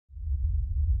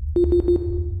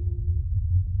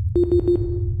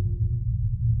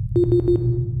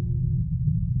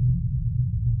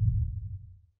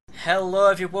Hello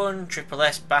everyone, Triple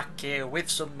S back here with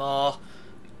some more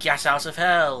Get Out of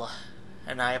Hell,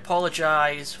 and I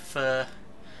apologise for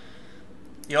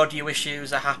the audio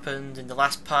issues that happened in the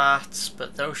last part,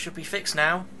 but those should be fixed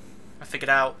now. I figured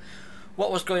out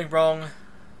what was going wrong.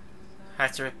 I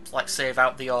had to save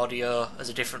out the audio as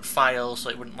a different file so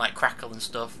it wouldn't crackle and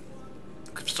stuff,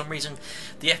 because for some reason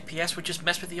the FPS would just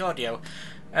mess with the audio.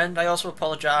 And I also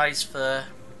apologise for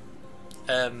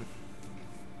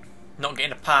not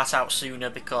getting a part out sooner,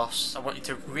 because I wanted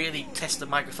to really test the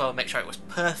microphone, make sure it was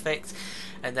perfect,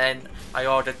 and then I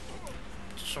ordered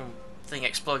something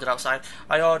exploded outside.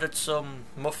 I ordered some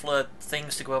muffler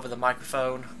things to go over the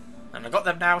microphone, and I got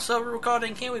them now, so we're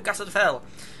recording here with Get Out of Hell.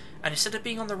 And instead of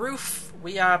being on the roof,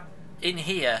 we are in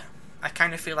here. I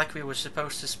kind of feel like we were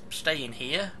supposed to stay in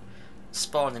here,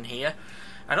 spawn in here,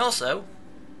 and also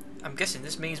I'm guessing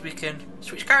this means we can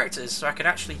switch characters, so I can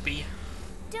actually be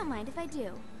Don't mind if I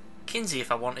do. Kinsey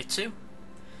if I wanted to.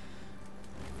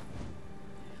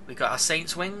 We got our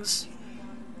Saint's Wings,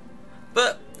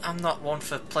 but I'm not one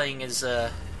for playing as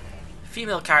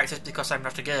female characters because I'm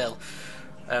not a girl.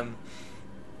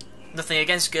 Nothing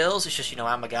against girls, it's just,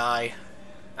 I'm a guy.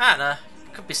 I don't know,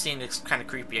 could be seen as kind of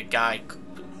creepy, a guy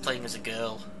playing as a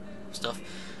girl stuff.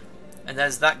 And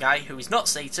there's that guy who is not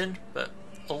Satan, but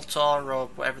Ultor or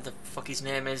whatever the fuck his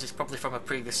name is. It's probably from a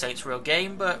previous Saints Row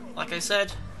game, but like I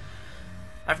said,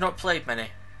 I've not played many.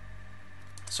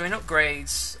 So in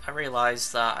upgrades, I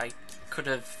realised that I could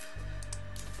have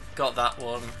got that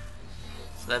one.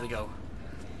 So there we go.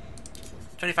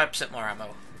 25% more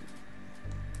ammo.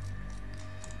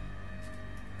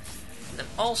 Then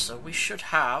also, we should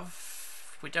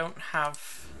have... We don't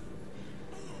have...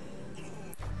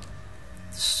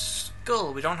 the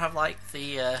skull. We don't have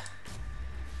the...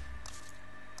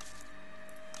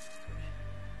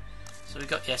 So we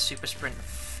got, super sprint.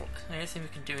 Anything we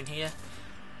can do in here?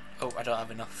 Oh, I don't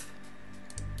have enough.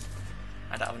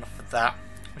 I don't have enough for that.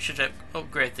 We should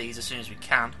upgrade these as soon as we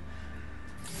can.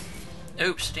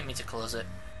 Oops, didn't mean to close it.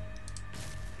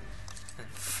 And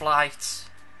flight.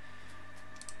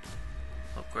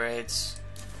 Upgrades.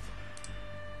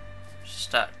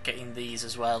 Start getting these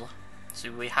as well.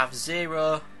 So we have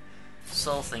 0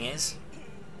 soul thingies.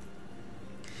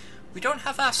 We don't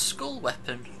have our skull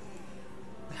weapon.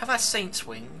 We have our Saint's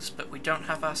Wings, but we don't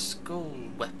have our skull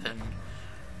weapon.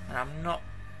 And I'm not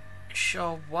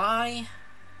sure why.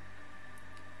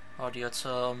 Audio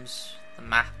tomes, the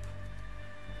map,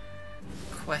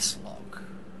 quest log.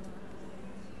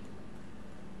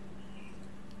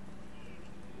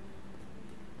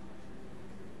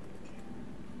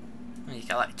 You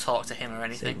can't talk to him or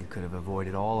anything. Satan could have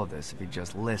avoided all of this if he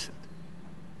just listened.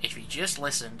 If he just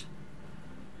listened.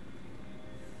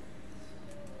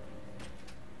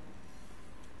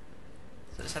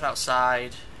 So let's head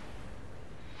outside.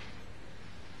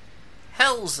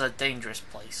 Hell's a dangerous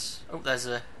place. Oh, there's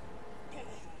a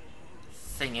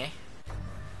thingy.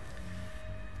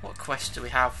 What quest do we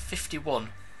have? 51.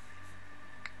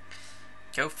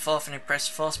 Go forth and impress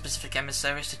 4 specific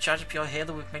emissaries to charge up your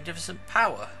healer with magnificent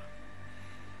power.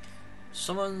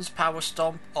 Summons, power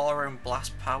stomp, aura and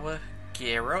blast power.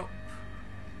 Gear up.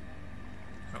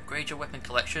 Upgrade your weapon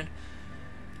collection.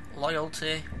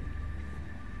 Loyalty.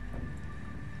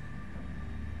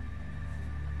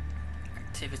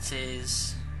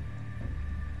 Activities.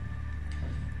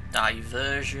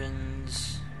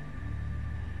 Diversions.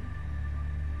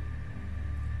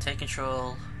 Take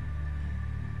control.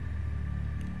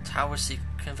 Tower seek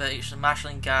conversion.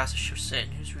 Marshalling guards to show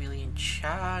Satan who's really in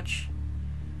charge.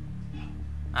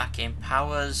 Arcane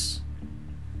powers.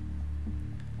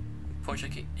 Punch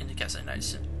indicates that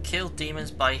nice. Kill demons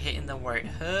by hitting them where it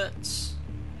hurts.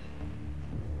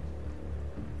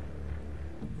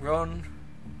 Run.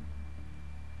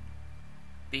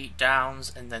 Beat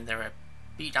downs, and then there are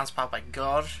beat downs powered by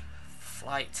God.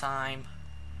 Flight time.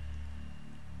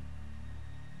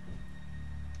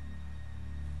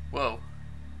 Whoa.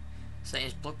 Saying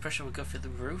his blood pressure will go through the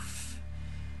roof.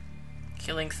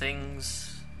 Killing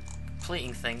things.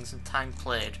 Completing things and time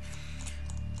played.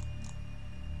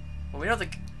 Well, we know the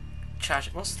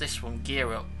charge. What's this one?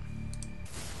 Gear up.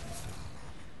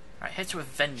 Right, head to a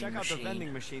vending machine. Check out the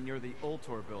vending machine near the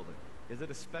Ultor building. Is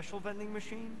it a special vending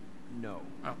machine? No.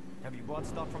 Oh. Have you bought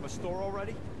stuff from a store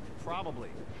already? Probably.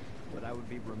 But I would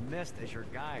be remiss as your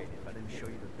guide if I didn't show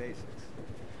you the basics.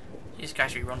 These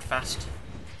guys run fast.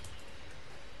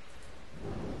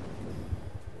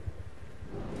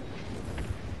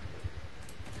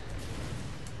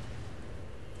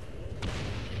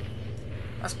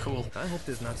 That's cool. I hope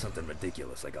there's not something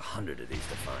ridiculous like 100 of these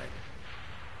to find.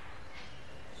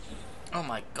 Oh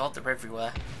my god, they're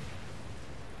everywhere.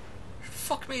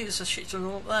 Fuck me, there's a shit ton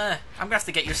up there. I'm gonna have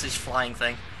to get used to this flying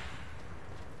thing.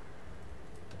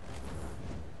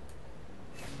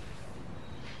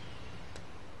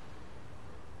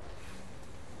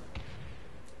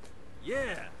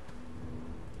 Yeah.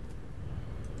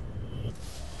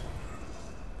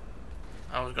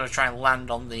 I was gonna try and land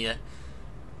on the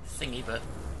thingy, but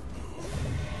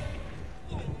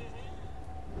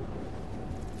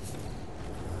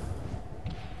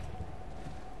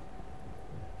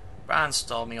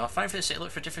barnstorming. Or find for the city,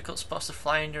 look for difficult spots to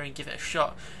fly under and give it a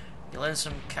shot. You'll earn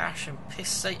some cash and piss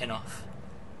Satan off.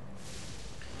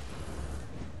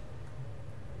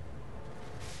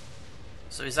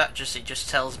 So is that just, it just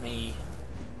tells me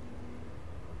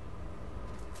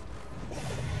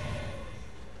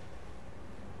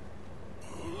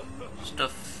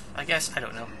stuff, I guess, I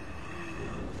don't know.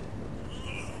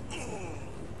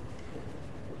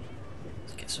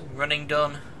 Let's get some running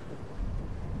done.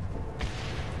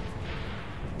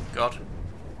 God.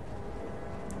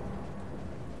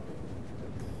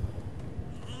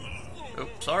 Oh,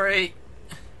 sorry.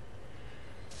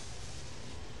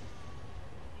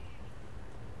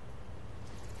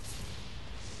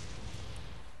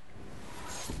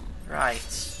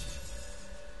 Right.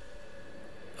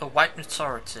 A white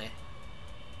authority.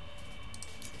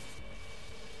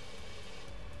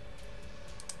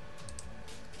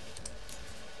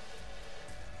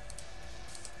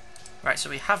 Right, so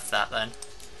we have that then.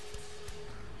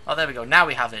 Oh, there we go. Now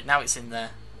we have it. Now it's in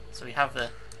there. So we have the...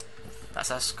 That's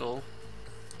our skull.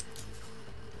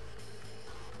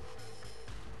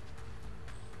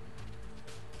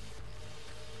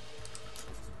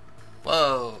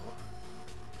 Whoa.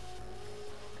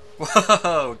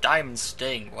 Whoa! Diamond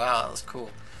sting. Wow, that's cool.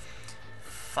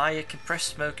 Fire, compressed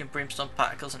smoke and brimstone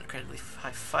particles and incredibly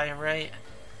high fire rate.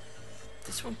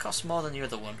 This one costs more than the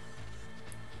other one.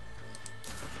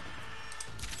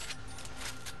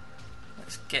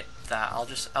 Let's get that. I'll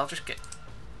just get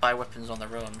buy weapons on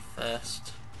their own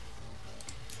first.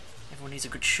 Everyone needs a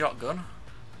good shotgun.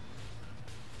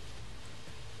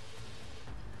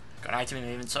 Got an item in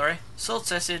my inventory. Soul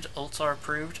tested, Ultor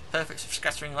approved, perfect for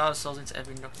scattering lava souls into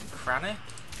every nook and cranny.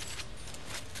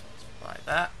 Like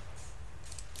that.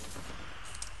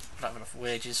 I don't have enough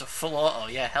wages. A full auto,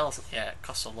 yeah, hell, yeah, it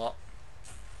costs a lot.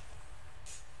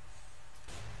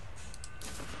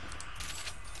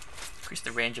 Increase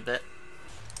the range a bit.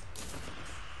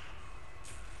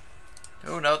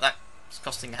 Oh no, that's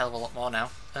costing a hell of a lot more now.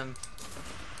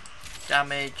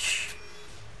 Damage.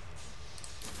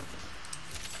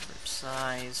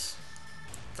 Size.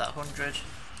 That 100.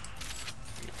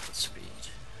 Speed.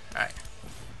 Alright.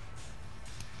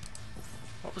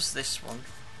 What was this one?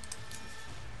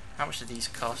 How much do these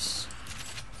cost?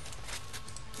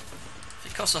 If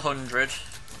it costs 100,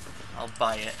 I'll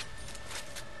buy it.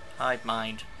 Hide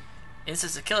mind.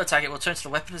 Instance the killer target will turn to the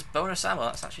weapon as bonus ammo.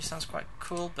 That actually sounds quite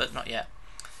cool, but not yet.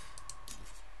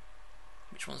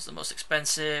 Which one's the most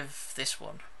expensive? This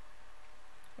one.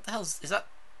 What the hell is that?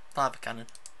 Lava cannon.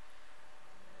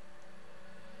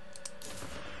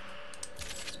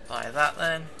 Let's buy that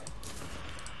then.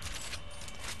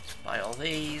 Let's buy all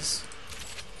these.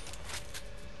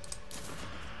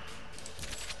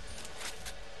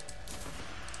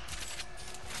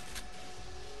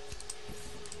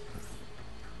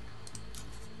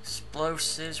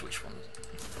 Explosives, which one?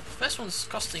 The first one's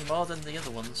costing more than the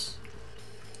other ones.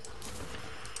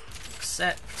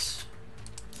 Accept.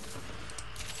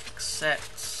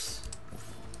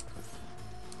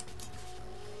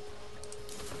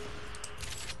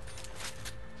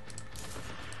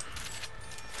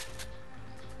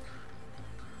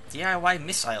 DIY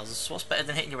missiles is what's better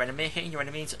than hitting your enemy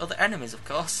into other enemies, of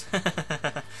course.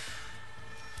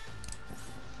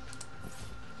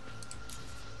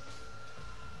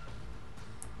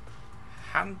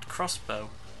 Hand crossbow.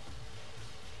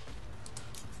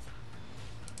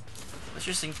 Let's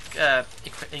just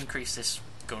increase this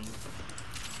gun.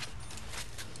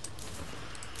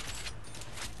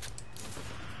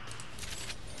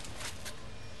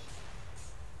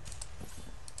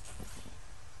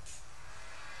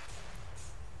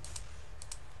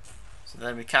 So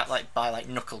then we can't like buy like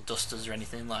knuckle dusters or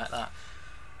anything like that.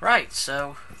 Right,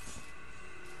 so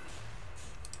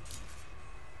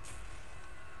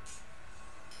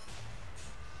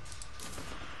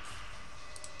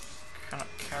cannot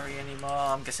carry anymore.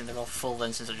 I'm guessing they're all full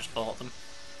then since I just bought them.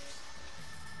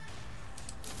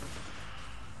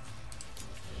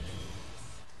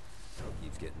 It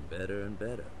keeps getting better and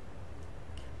better.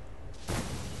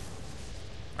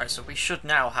 Right, so we should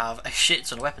now have a shit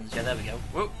ton of weapons. Yeah, there we go.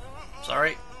 Whoop.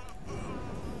 Sorry.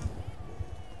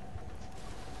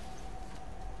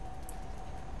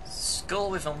 Skull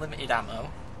with unlimited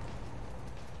ammo.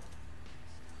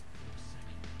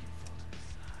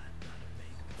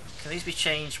 Can these be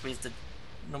changed with the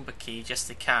number key? Yes,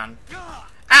 they can.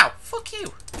 Ow! Fuck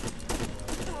you!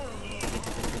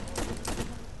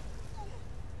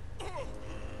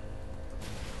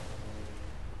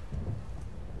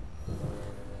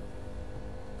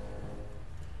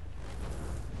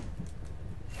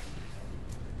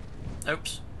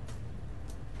 Oops.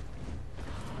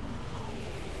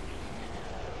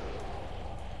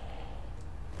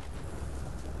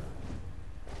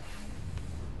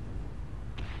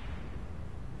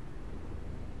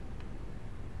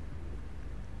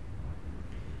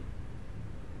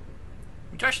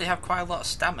 We do actually have quite a lot of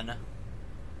stamina.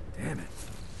 Damn it.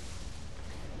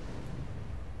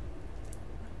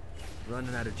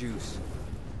 Running out of juice.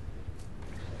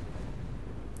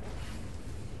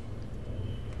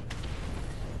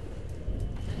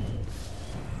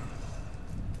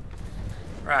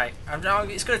 Right,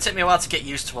 it's going to take me a while to get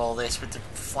used to all this with the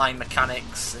flying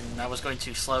mechanics, and I was going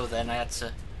too slow then, I had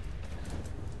to...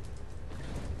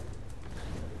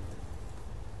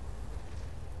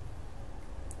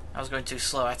 I was going too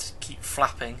slow, I had to keep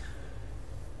flapping.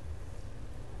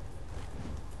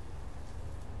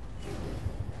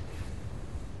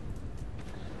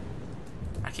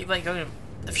 I keep letting go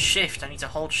of shift, I need to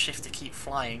hold shift to keep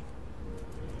flying.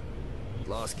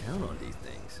 Lost count on these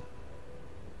things.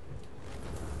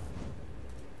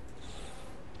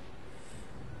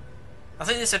 I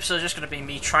think this episode is just going to be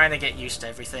me trying to get used to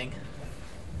everything.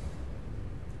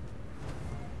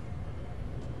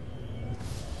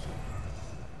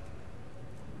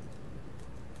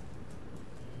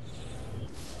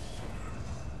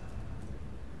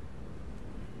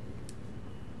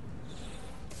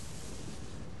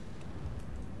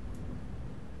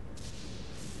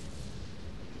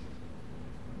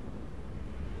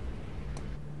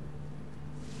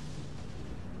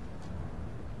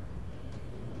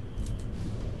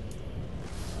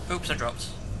 Oops, I dropped.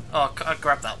 Oh, I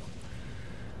grabbed that one.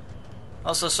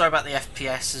 Also, sorry about the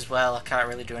FPS as well. I can't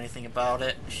really do anything about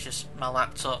it. It's just my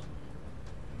laptop.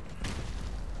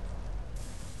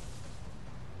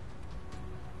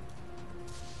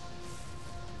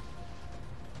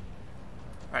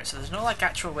 Right, so there's no like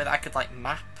actual way that I could like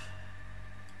map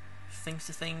things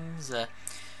to things. A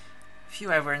few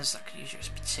errands that could use your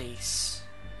expertise.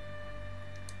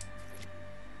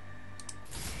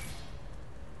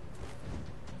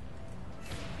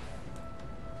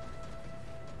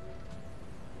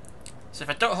 So if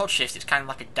I don't hold shift, it's kind of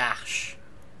like a dash.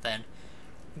 Then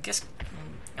I guess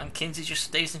and Kinsey just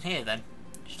stays in here. Then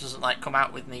she doesn't like come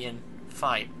out with me and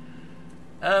fight.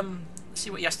 Let's see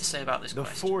what he has to say about this. The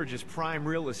quest. Forge is prime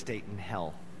real estate in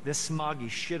hell. This smoggy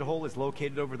shithole is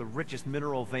located over the richest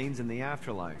mineral veins in the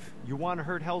afterlife. You want to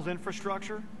hurt Hell's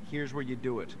infrastructure? Here's where you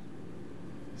do it.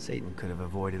 Satan could have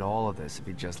avoided all of this if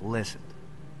he just listened.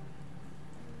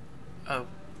 Oh.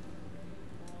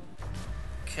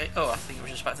 Okay. Oh, I think you were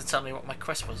just about to tell me what my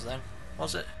quest was then.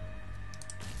 Was it?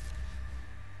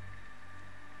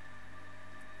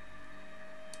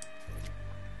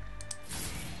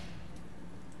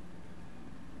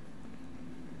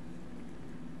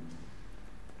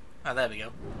 Oh, there we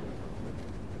go.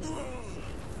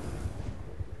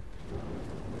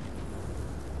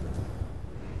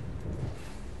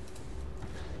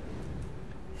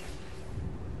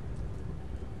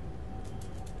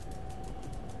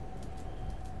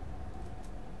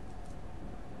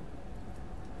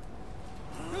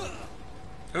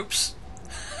 Oops.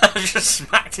 I just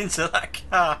smacked into that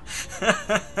car.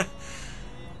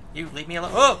 You leave me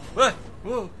alone. Oh! Whoa!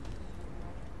 Whoa!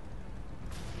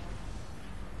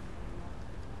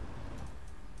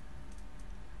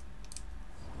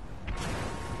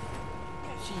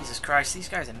 Jesus Christ, these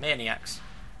guys are maniacs.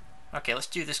 Okay, let's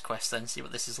do this quest then, see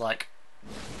what this is like.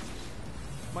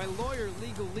 My lawyer,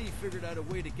 Legal Lee, figured out a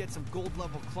way to get some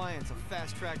gold-level clients a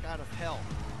fast track out of hell.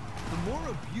 The more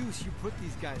abuse you put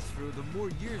these guys through, the more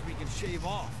years we can shave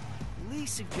off. Lee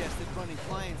suggested running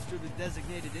clients through the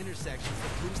designated intersections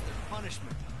that boost their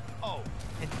punishment. Oh,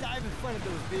 and dive in front of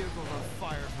those vehicles on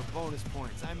fire for bonus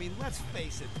points. I mean, let's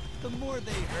face it, the more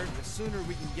they hurt, the sooner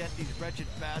we can get these wretched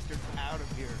bastards out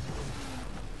of here.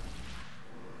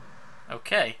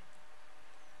 Okay.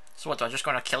 So what, do I just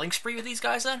go on a killing spree with these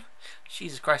guys then?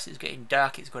 Jesus Christ, it's getting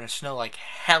dark, it's going to snow like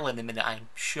hell in a minute, I'm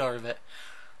sure of it.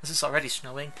 This is already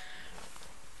snowing.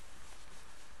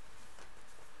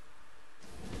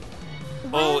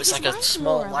 Oh, it's like a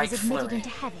small light flurry. Into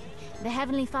heaven, the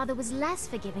Heavenly Father was less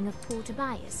forgiving of poor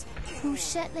Tobias,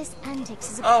 whose shirtless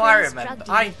antics as a Oh, I prince remember. drugged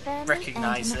him I and firmly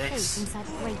recognise earned him a this. place inside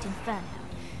the Great Inferno.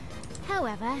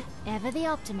 However, ever the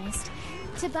optimist,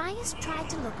 Tobias tried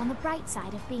to look on the bright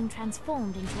side of being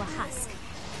transformed into a husk.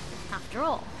 After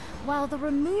all, while the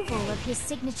removal of his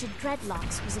signature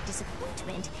dreadlocks was a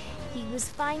disappointment, he was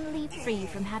finally free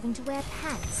from having to wear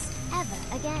pants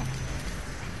ever again.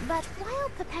 But while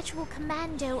Perpetual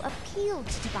Commando appealed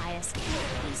to Tobias,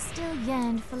 he still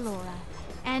yearned for Laura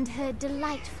and her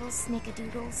delightful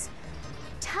snickerdoodles.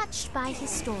 Touched by his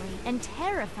story and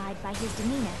terrified by his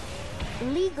demeanor,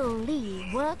 Legal Lee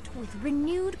worked with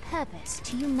renewed purpose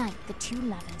to unite the two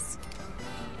lovers.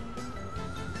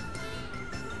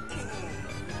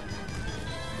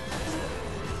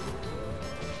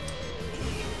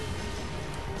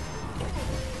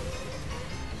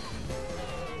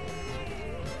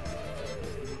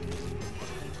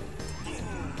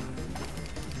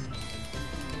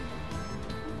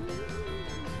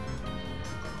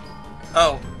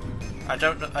 Oh, I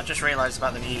don't know. I just realised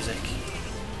about the music.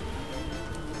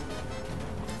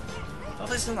 Oh,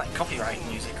 this isn't like copyright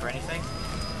music or anything.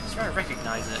 I swear I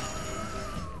recognise it.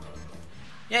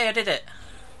 Yay, I did it.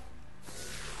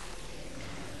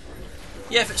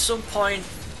 Yeah, if at some point...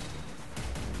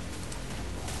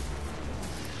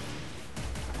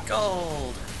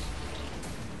 Gold!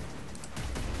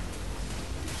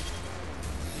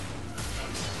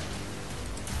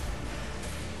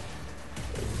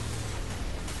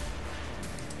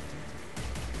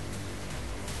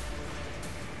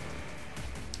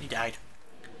 He died.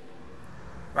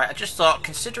 Right, I just thought,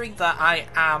 considering that I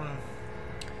am...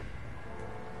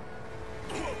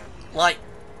 like...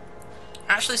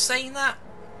 actually saying that,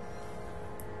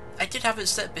 I did have it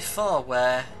set before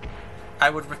where I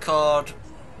would record...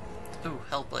 Ooh,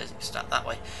 Hellblazing, start that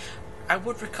way. I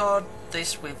would record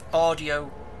this with audio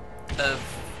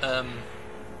of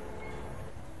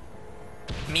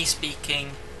me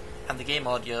speaking and the game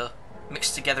audio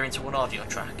mixed together into one audio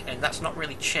track, and that's not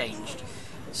really changed.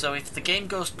 So if the game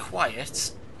goes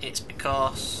quiet, it's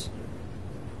because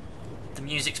the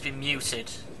music's been muted.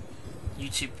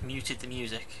 YouTube muted the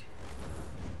music.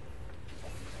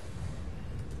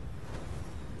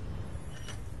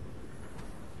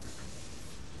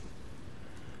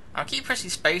 I'll keep pressing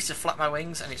space to flap my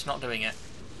wings and it's not doing it.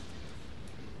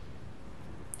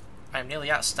 I'm nearly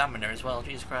out of stamina as well,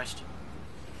 Jesus Christ.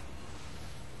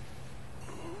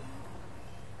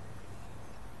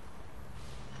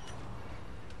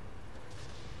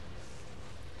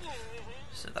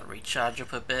 Set that recharge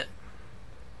up a bit.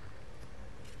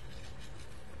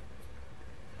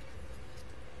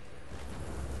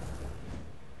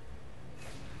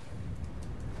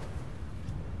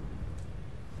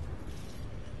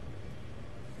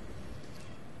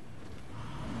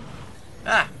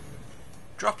 Ah!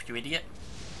 Drop, you idiot.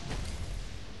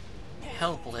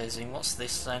 Hellblazing, what's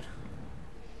this then?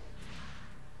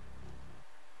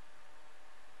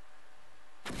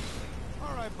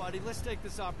 Alright, buddy, let's take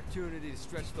this opportunity to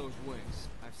stretch those wings.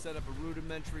 I've set up a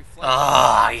rudimentary flight.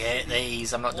 Ah, I hate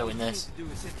these. I'm not doing this. All you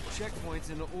need to do is hit the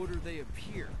checkpoints in the order they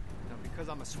appear. Now, because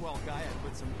I'm a swell guy, I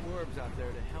put some orbs out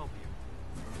there to help you.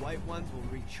 The white ones will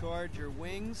recharge your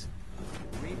wings.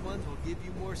 The green ones will give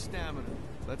you more stamina.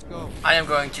 Let's go. I am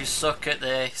going to suck at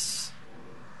this.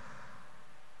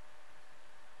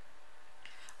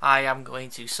 I am going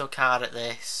to suck hard at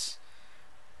this.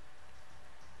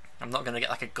 I'm not going to get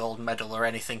like a gold medal or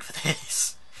anything for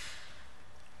this.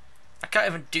 I can't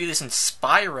even do this in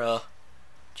Spyro.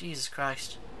 Jesus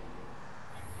Christ.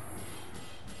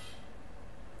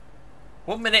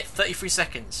 1 minute 33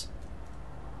 seconds.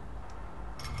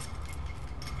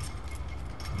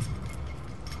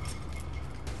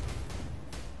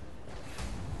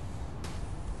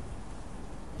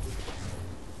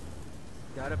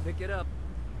 Gotta pick it up.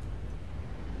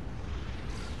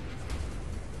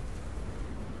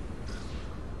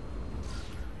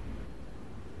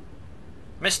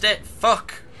 Missed it.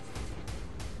 Fuck.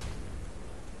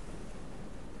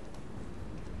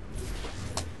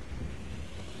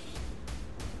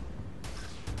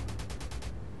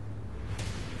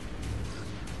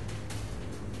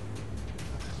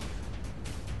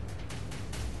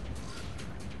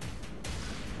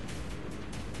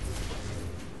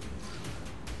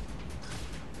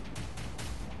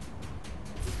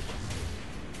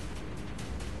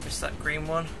 Missed that green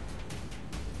one.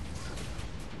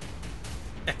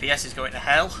 FPS is going to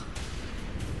hell.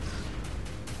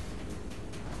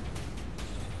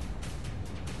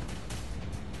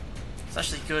 It's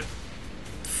actually good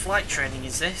flight training,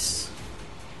 is this?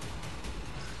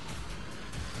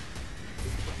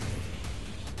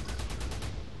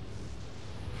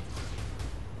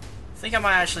 think I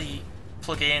might actually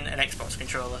plug in an Xbox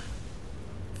controller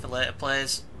for later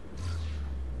plays.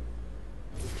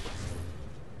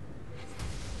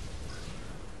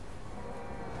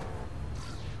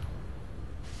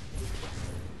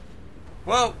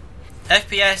 Whoa!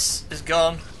 FPS is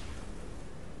gone.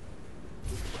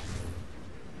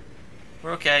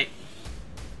 We're okay.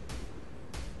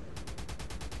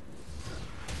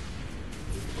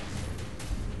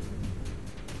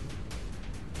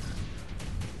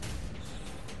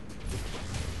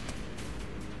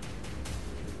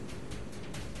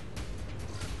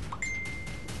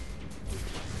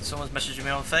 Someone's messaging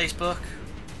me on Facebook.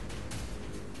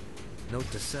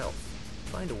 Note to self.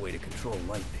 Find a way to control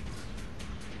lightning.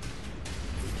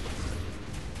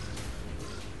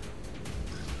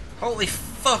 Holy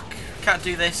fuck! Can't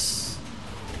do this.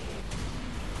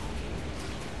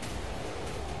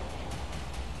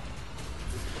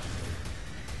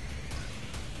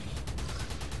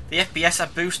 The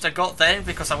FPS boost I got then,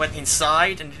 because I went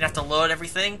inside and didn't have to load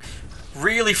everything,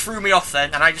 really threw me off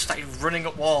then, and I just started running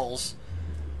up walls.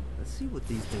 Let's see what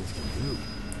these things can do.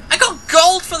 I got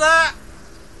gold for that!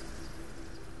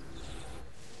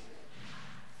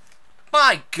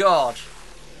 My god!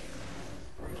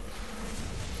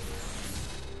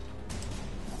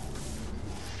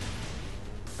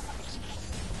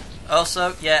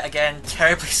 Also, yeah, again,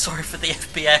 terribly sorry for the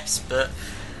FPS, but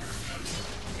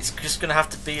it's just gonna have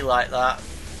to be like that.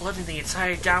 Flooding the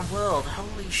entire damn world.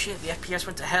 Holy shit, the FPS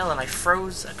went to hell and I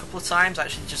froze a couple of times,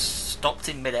 actually just stopped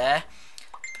in midair.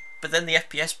 But then the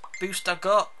FPS boost I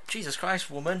got, Jesus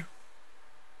Christ, woman.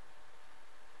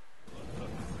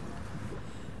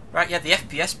 Right, yeah, the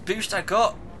FPS boost I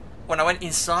got when I went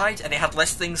inside and it had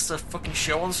less things to fucking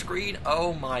show on screen.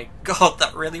 Oh my god,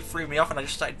 that really threw me off and I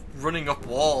just started running up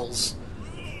walls.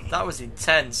 That was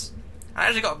intense. I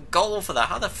actually got a goal for that.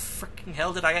 How the freaking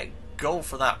hell did I get gold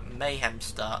for that mayhem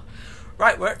start?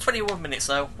 Right, we're at 21 minutes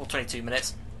though, or 22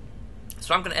 minutes.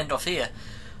 So I'm going to end off here.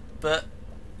 But,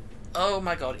 oh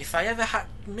my god, if I ever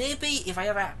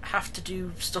have to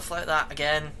do stuff like that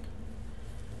again.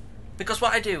 Because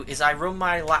what I do is I run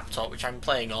my laptop, which I'm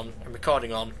playing on and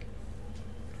recording on,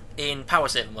 in power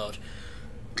saver mode.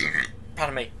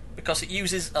 Pardon me. Because it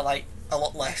uses a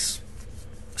lot less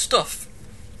stuff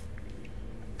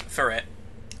for it.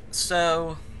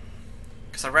 So,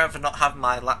 because I'd rather not have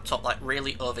my laptop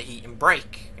really overheat and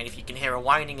break. And if you can hear a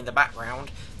whining in the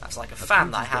background, that's like a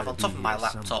fan that I have on top of my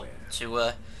laptop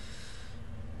to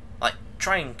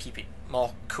try and keep it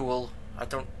more cool. I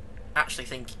don't actually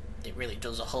think it really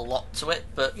does a whole lot to it,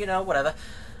 but you know, whatever.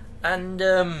 And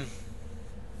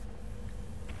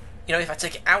you know, if I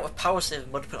take it out of power saver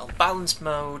mode and put it on balance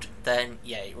mode, then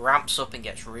yeah, it ramps up and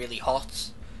gets really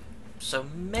hot. So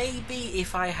maybe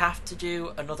if I have to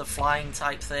do another flying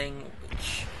type thing,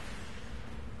 which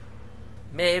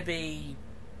maybe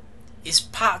is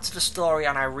part of the story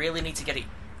and I really need to get it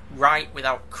right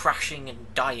without crashing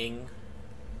and dying.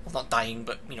 Well, not dying,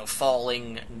 but, you know,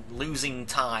 falling and losing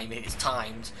time if it's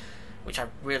timed, which I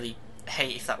really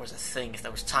hate if that was a thing, if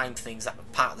there was timed things that were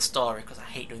part of the story, because I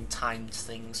hate doing timed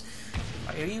things.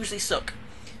 They usually suck.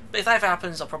 But if that ever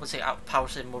happens, I'll probably take it out of power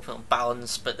saving mode, put it on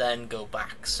balance, but then go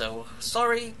back. So,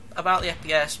 sorry about the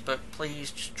FPS, but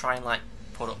please just try and,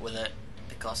 put up with it,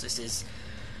 because this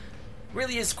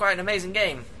really is quite an amazing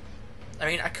game. I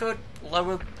mean, I could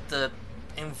lower the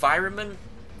environment,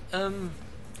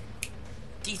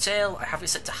 detail. I have it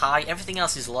set to high. Everything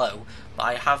else is low, but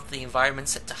I have the environment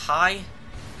set to high.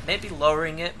 Maybe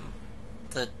lowering it,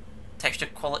 the texture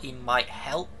quality might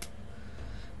help.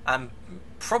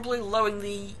 Probably lowering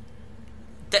the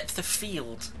depth of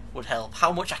field would help.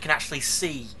 How much I can actually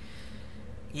see.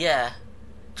 Yeah,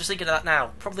 just thinking of that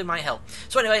now. Probably might help.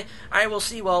 So anyway, I will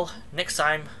see you all next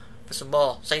time for some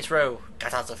more Saints Row: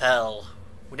 Gat Out of Hell.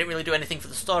 We didn't really do anything for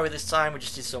the story this time, we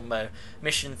just did some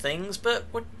mission things, but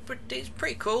it's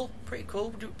pretty cool,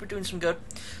 We're doing some good.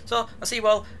 So, I'll see you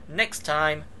all next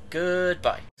time.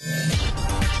 Goodbye.